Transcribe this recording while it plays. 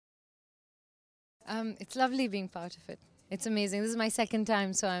It's lovely being part of it. It's amazing. This is my second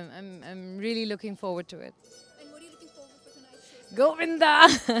time, so I'm really looking forward to it. And what are you looking forward for tonight's show?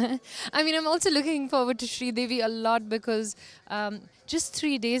 Govinda! I mean, I'm also looking forward to Sri Devi a lot because just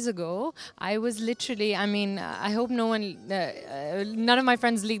 3 days ago, I was literally, I mean, I hope none of my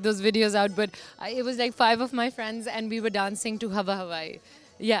friends leaked those videos out, but it was like 5 of my friends and we were dancing to Hava Hawaii.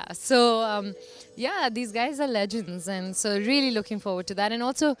 Yeah, so yeah, these guys are legends, and so really looking forward to that, and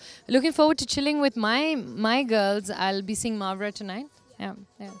also looking forward to chilling with my girls. I'll be seeing Mavra tonight. Yeah,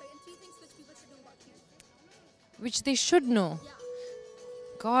 yeah. Okay, and three things which people should know about you. Which they should know. Yeah.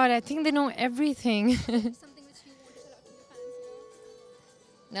 God, I think they know everything. Something which you want to tell out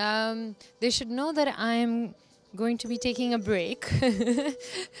to your fans They should know that I'm going to be taking a break.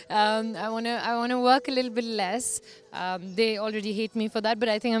 I wanna work a little bit less. They already hate me for that, but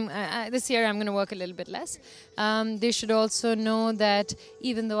I think this year I'm gonna work a little bit less. They should also know that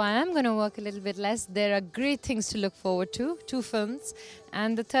even though I am gonna work a little bit less, there are great things to look forward to. 2 films,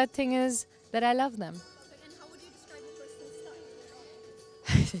 and the third thing is that I love them. Perfect. And how would you describe your personal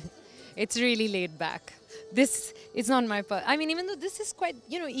style? It's really laid back. This is not my I mean, even though this is quite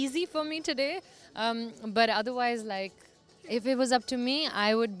easy for me today, but otherwise, like, if it was up to me,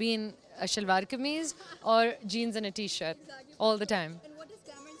 I would be in a shalwar kameez or jeans and a t-shirt Exactly. all the time. And what does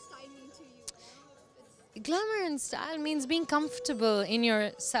glamour and style mean to you? Glamour and style means being comfortable in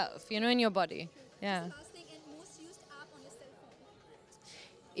yourself, in your body. Yeah. Last thing, and most used app on your cell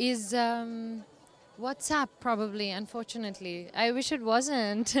phone. Is WhatsApp, probably, unfortunately. I wish it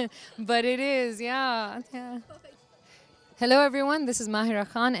wasn't, but it is, yeah. Yeah. Perfect. Hello everyone, this is Mahira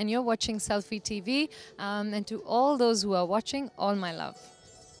Khan and you're watching Selfie TV. And to all those who are watching, all my love.